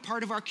you're a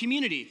part of our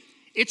community.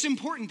 It's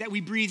important that we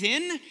breathe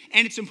in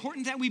and it's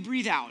important that we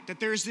breathe out, that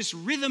there's this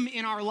rhythm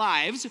in our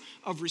lives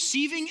of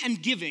receiving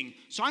and giving.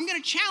 So I'm going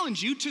to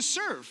challenge you to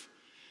serve,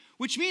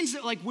 which means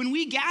that when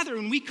we gather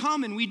and we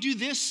come and we do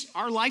this,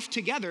 our life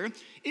together,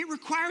 it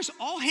requires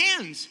all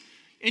hands.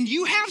 And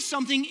you have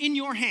something in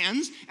your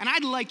hands, and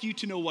I'd like you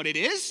to know what it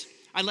is.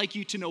 I'd like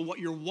you to know what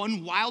your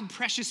one wild,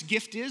 precious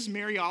gift is,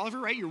 Mary Oliver,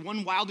 right? Your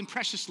one wild and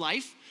precious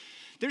life.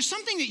 There's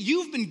something that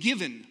you've been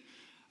given.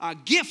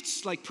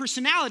 Gifts like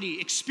personality,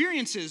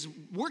 experiences,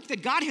 work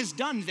that God has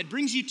done that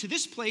brings you to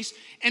this place,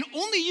 and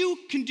only you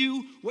can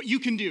do what you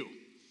can do.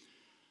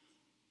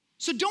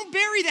 So don't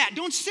bury that.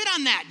 Don't sit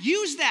on that.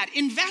 Use that.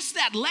 Invest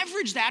that.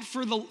 Leverage that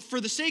for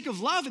the sake of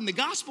love and the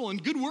gospel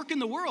and good work in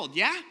the world,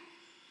 yeah?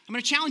 I'm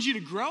going to challenge you to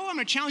grow. I'm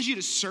going to challenge you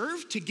to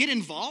serve, to get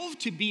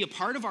involved, to be a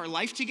part of our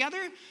life together,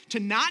 to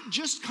not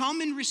just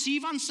come and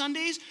receive on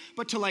Sundays,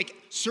 but to like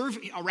serve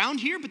around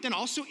here, but then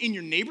also in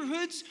your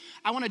neighborhoods.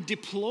 I want to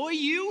deploy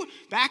you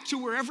back to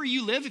wherever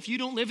you live. If you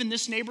don't live in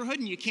this neighborhood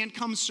and you can't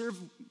come serve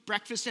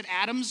breakfast at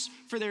Adams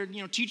for their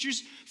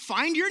teachers,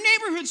 find your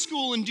neighborhood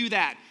school and do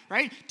that,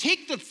 right?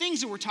 Take the things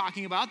that we're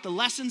talking about, the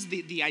lessons,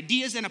 the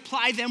ideas, and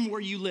apply them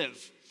where you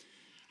live.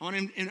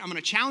 I'm going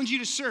to challenge you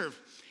to serve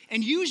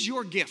and use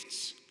your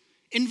gifts.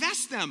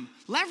 Invest them,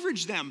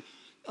 leverage them,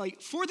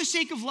 like for the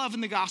sake of love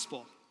and the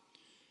gospel.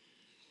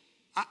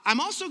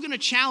 I'm also going to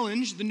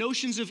challenge the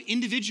notions of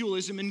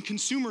individualism and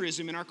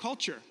consumerism in our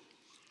culture,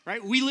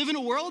 right? We live in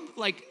a world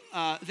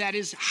that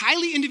is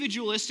highly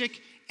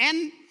individualistic,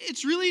 and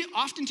it's really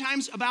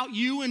oftentimes about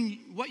you and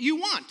what you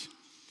want.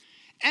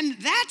 And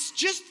that's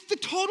just the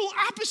total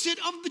opposite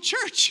of the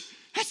church.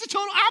 That's the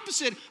total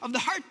opposite of the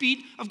heartbeat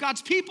of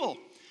God's people.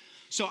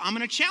 So I'm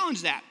going to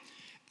challenge that.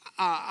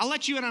 I'll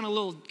let you in on a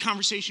little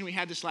conversation we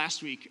had this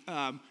last week.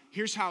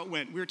 Here's how it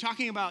went. We were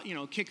talking about,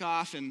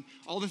 kickoff and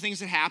all the things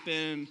that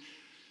happened.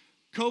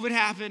 COVID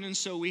happened, and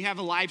so we have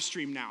a live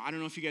stream now. I don't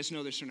know if you guys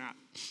know this or not.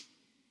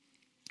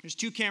 There's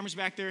 2 cameras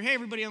back there. Hey,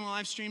 everybody on the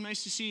live stream,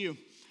 nice to see you.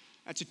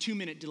 That's a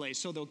 2-minute delay,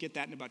 so they'll get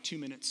that in about 2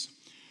 minutes.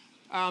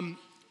 And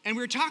we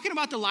were talking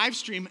about the live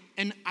stream,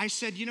 and I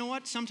said, you know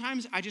what?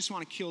 Sometimes I just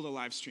want to kill the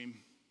live stream.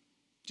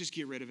 Just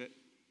get rid of it.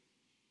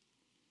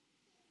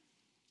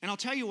 And I'll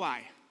tell you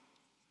why.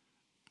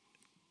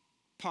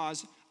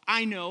 Pause.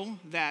 I know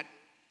that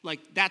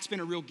that's been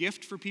a real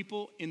gift for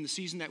people in the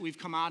season that we've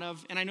come out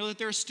of, and I know that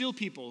there are still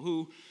people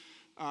who,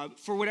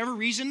 for whatever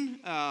reason,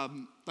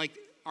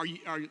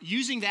 are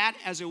using that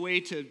as a way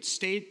to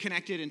stay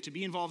connected and to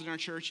be involved in our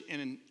church,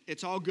 and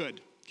it's all good,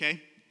 okay?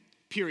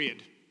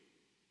 Period.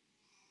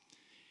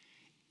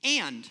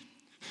 And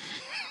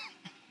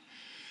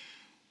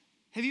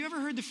have you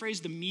ever heard the phrase,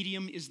 the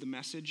medium is the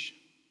message?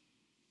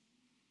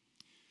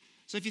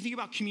 So if you think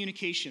about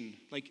communication,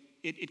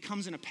 it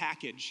comes in a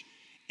package,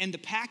 and the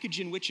package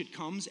in which it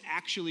comes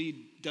actually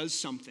does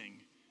something.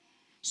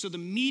 So the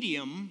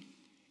medium,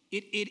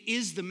 it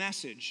is the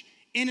message.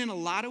 And in a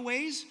lot of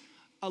ways,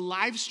 a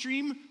live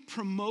stream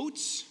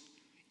promotes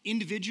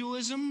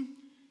individualism,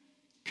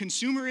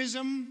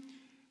 consumerism,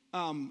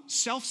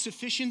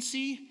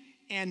 self-sufficiency,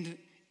 and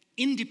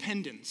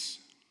independence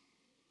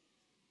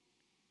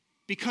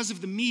because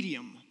of the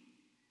medium.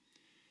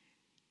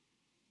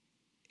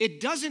 It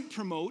doesn't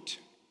promote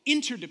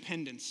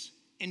interdependence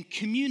and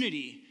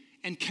community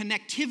and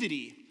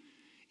connectivity.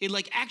 It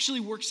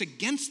actually works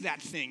against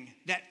that thing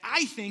that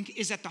I think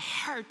is at the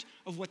heart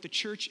of what the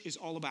church is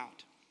all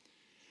about.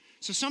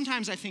 So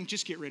sometimes I think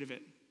just get rid of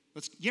it.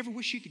 You ever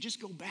wish you could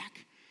just go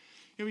back?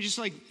 You know, we just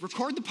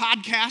record the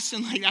podcast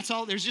and that's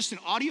all. There's just an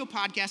audio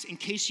podcast in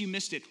case you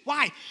missed it.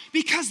 Why?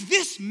 Because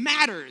this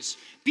matters.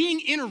 Being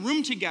in a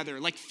room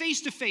together,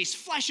 face to face,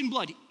 flesh and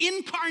blood,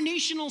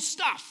 incarnational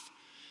stuff.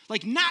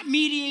 Not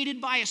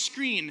mediated by a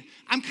screen.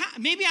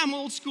 Maybe I'm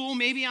old school,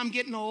 maybe I'm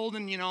getting old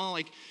and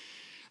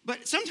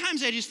but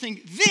sometimes I just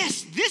think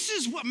this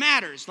is what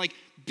matters.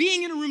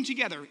 Being in a room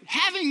together,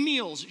 having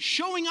meals,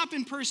 showing up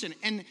in person,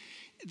 and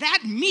that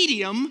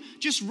medium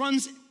just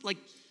runs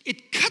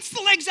it cuts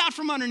the legs out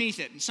from underneath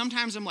it. And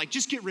sometimes I'm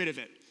just get rid of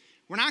it.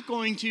 We're not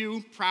going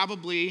to,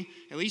 probably,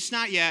 at least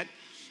not yet.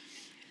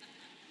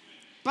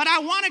 But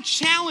I want to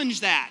challenge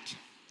that.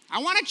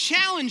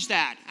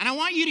 And I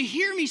want you to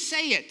hear me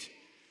say it.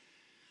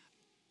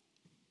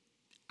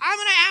 I'm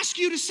going to ask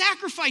you to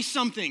sacrifice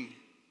something,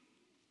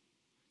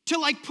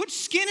 to put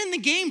skin in the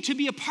game, to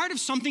be a part of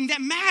something that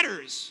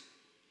matters.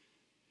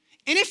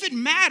 And if it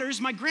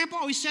matters, my grandpa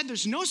always said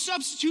there's no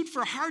substitute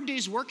for a hard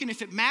day's work, and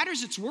if it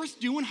matters, it's worth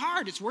doing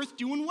hard. It's worth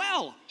doing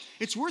well.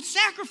 It's worth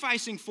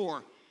sacrificing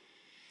for.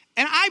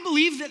 And I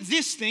believe that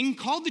this thing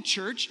called the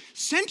church,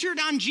 centered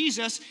on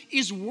Jesus,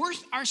 is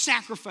worth our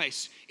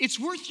sacrifice. It's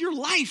worth your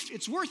life.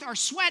 It's worth our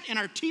sweat and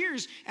our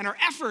tears and our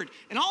effort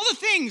and all the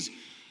things.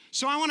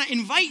 So I want to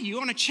invite you, I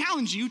want to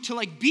challenge you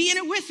to be in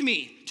it with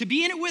me, to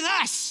be in it with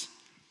us.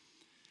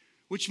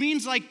 Which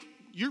means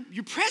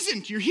you're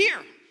present, you're here.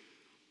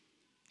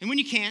 And when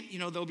you can't,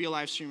 there'll be a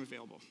live stream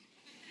available.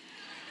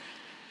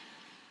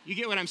 You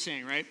get what I'm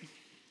saying, right?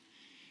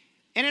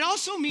 And it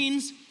also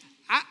means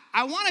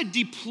I want to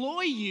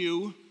deploy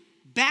you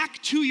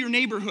back to your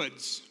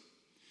neighborhoods.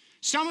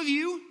 Some of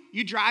you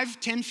drive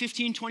 10,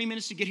 15, 20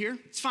 minutes to get here.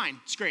 It's fine,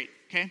 it's great,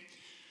 okay?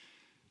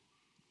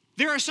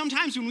 There are some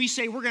times when we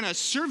say we're going to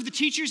serve the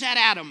teachers at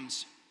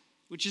Adams,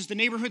 which is the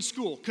neighborhood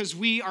school, because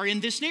we are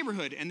in this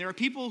neighborhood, and there are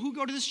people who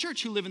go to this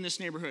church who live in this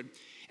neighborhood.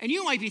 And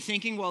you might be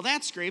thinking, well,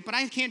 that's great, but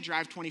I can't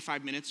drive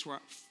 25 minutes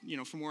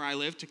from where I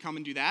live to come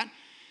and do that.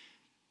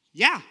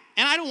 Yeah,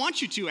 and I don't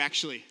want you to,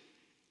 actually.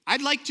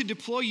 I'd like to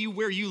deploy you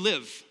where you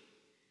live.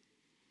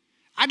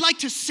 I'd like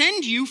to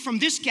send you from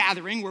this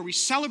gathering where we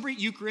celebrate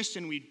Eucharist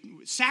and we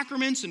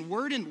sacraments and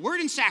word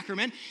and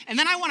sacrament, and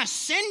then I want to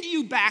send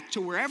you back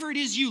to wherever it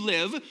is you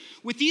live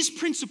with these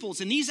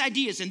principles and these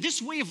ideas and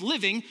this way of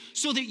living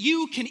so that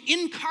you can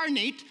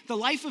incarnate the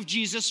life of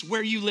Jesus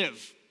where you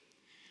live.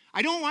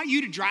 I don't want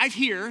you to drive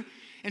here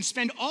and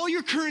spend all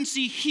your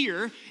currency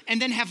here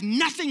and then have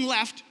nothing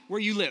left where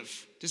you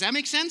live. Does that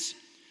make sense?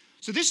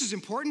 So this is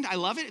important. I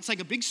love it. It's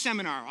like a big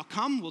seminar. I'll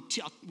come,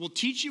 we'll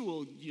teach you,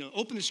 we'll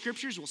open the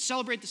scriptures, we'll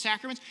celebrate the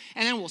sacraments,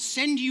 and then we'll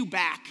send you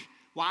back.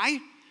 Why?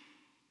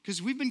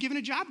 Because we've been given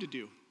a job to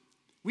do.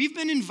 We've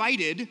been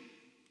invited,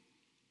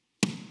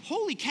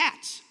 holy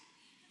cats.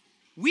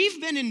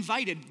 We've been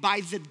invited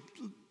by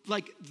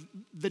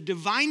the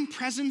divine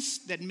presence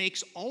that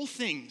makes all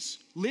things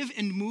live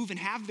and move and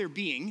have their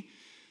being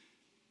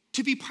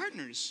to be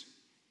partners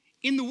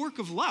in the work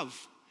of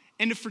love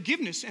and of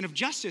forgiveness and of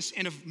justice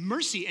and of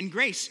mercy and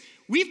grace.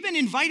 We've been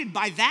invited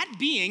by that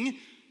being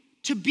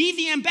to be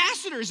the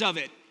ambassadors of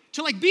it,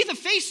 to be the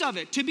face of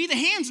it, to be the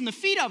hands and the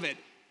feet of it,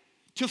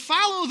 to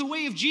follow the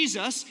way of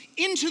Jesus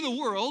into the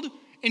world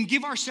and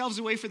give ourselves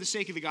away for the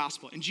sake of the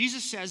gospel. And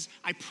Jesus says,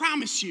 I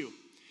promise you,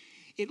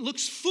 it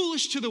looks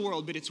foolish to the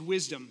world, but it's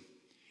wisdom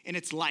and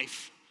it's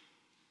life.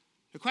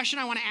 The question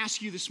I want to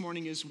ask you this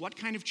morning is, what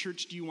kind of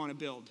church do you want to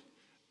build?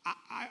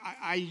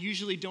 I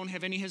usually don't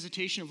have any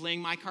hesitation of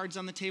laying my cards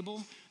on the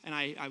table, and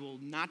I will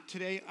not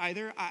today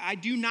either. I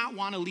do not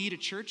want to lead a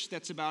church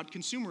that's about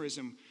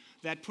consumerism,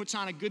 that puts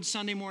on a good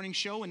Sunday morning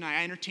show, and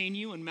I entertain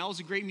you, and Mel's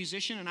a great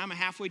musician, and I'm a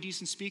halfway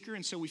decent speaker,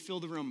 and so we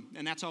fill the room,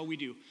 and that's all we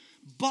do.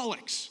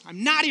 Bollocks.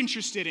 I'm not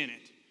interested in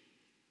it.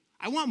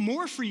 I want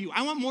more for you.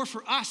 I want more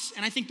for us,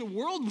 and I think the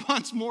world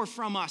wants more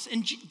from us,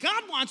 and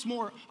God wants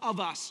more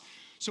of us.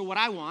 So what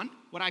I want,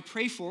 what I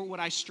pray for, what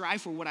I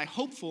strive for, what I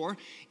hope for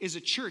is a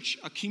church,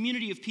 a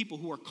community of people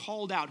who are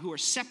called out, who are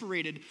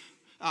separated,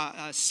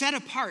 set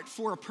apart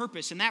for a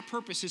purpose. And that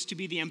purpose is to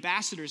be the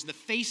ambassadors, the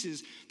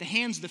faces, the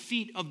hands, the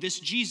feet of this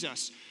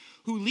Jesus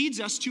who leads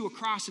us to a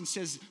cross and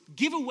says,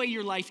 give away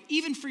your life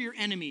even for your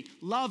enemy.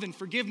 Love and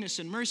forgiveness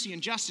and mercy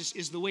and justice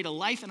is the way to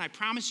life. And I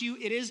promise you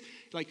it is.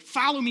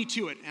 Follow me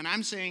to it. And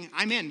I'm saying,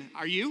 I'm in.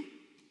 Are you?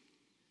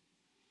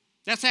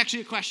 That's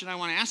actually a question I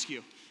want to ask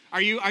you.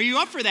 Are you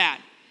up for that?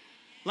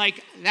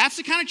 That's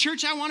the kind of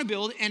church I want to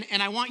build,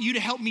 and I want you to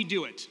help me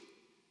do it.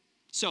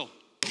 So,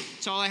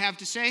 that's all I have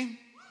to say.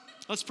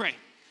 Let's pray.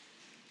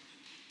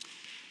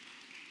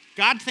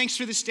 God, thanks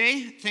for this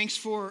day. Thanks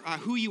for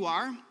who you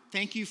are.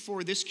 Thank you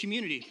for this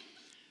community.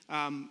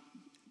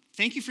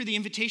 Thank you for the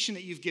invitation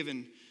that you've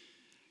given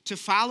to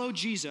follow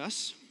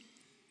Jesus,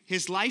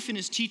 his life and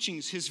his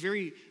teachings, his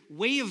very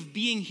way of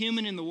being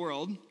human in the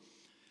world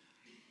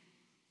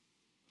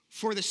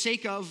for the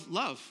sake of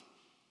love.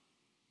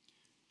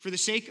 For the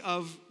sake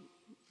of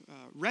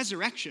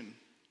resurrection.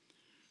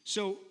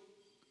 So,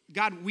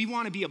 God, we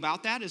want to be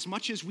about that. As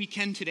much as we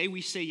can today,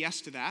 we say yes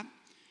to that.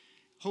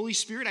 Holy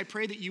Spirit, I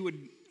pray that you would,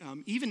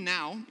 even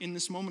now, in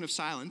this moment of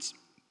silence,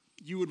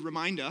 you would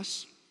remind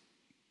us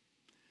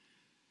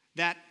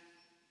that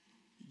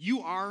you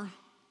are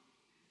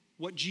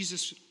what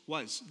Jesus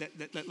was. That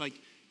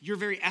your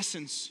very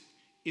essence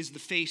is the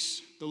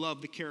face, the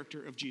love, the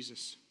character of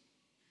Jesus.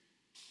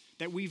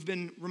 That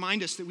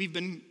remind us that we've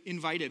been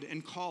invited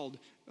and called,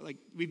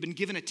 we've been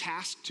given a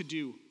task to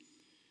do,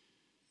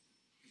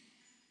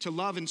 to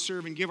love and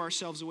serve and give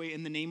ourselves away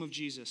in the name of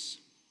Jesus.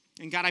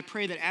 And God, I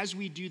pray that as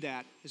we do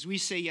that, as we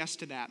say yes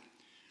to that,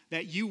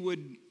 that you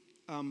would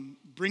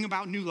bring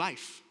about new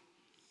life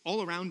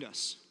all around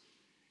us,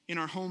 in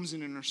our homes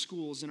and in our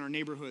schools, in our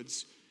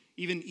neighborhoods,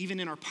 even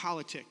in our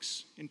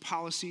politics, in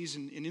policies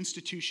and in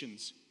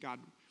institutions. God,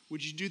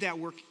 would you do that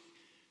work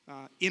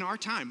in our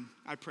time,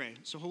 I pray.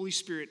 So Holy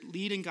Spirit,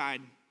 lead and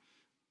guide.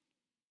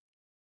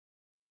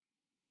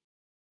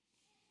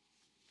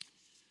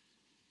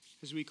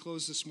 As we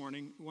close this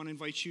morning, I want to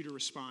invite you to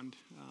respond.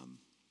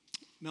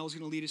 Mel's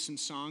going to lead us in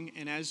song,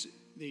 and as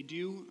they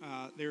do,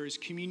 there is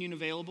communion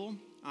available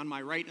on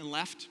my right and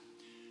left.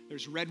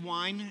 There's red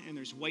wine and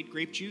there's white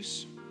grape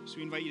juice. So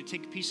we invite you to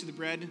take a piece of the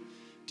bread,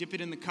 dip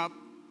it in the cup,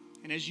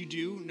 and as you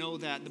do, know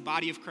that the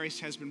body of Christ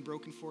has been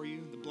broken for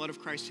you, the blood of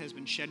Christ has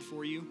been shed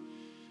for you.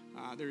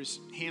 There's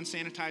hand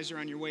sanitizer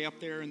on your way up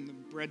there, and the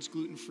bread's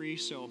gluten-free,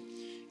 so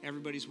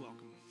everybody's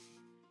welcome.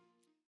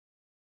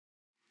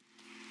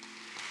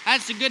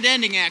 That's a good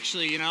ending,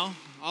 actually,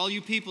 All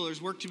you people,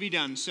 there's work to be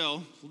done.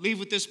 So leave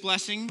with this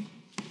blessing.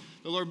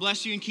 The Lord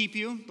bless you and keep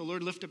you. The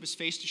Lord lift up his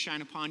face to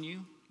shine upon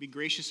you, be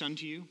gracious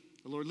unto you.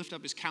 The Lord lift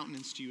up his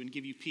countenance to you and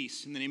give you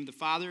peace. In the name of the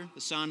Father,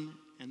 the Son,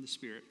 and the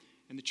Spirit.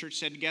 And the church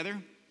said together,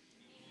 Amen.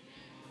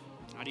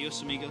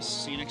 Adios, amigos.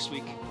 See you next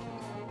week.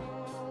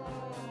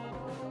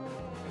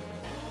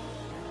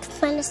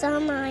 Find us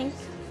online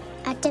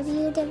at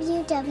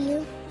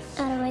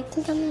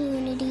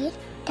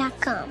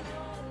www.awakencommunity.com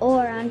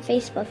or on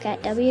Facebook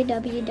at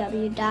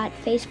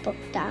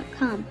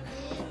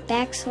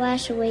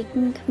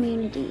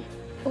www.facebook.com/awakencommunity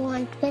or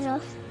on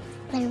Twitter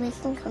at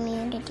Awaken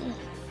Community.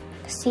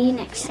 See you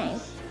next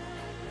time.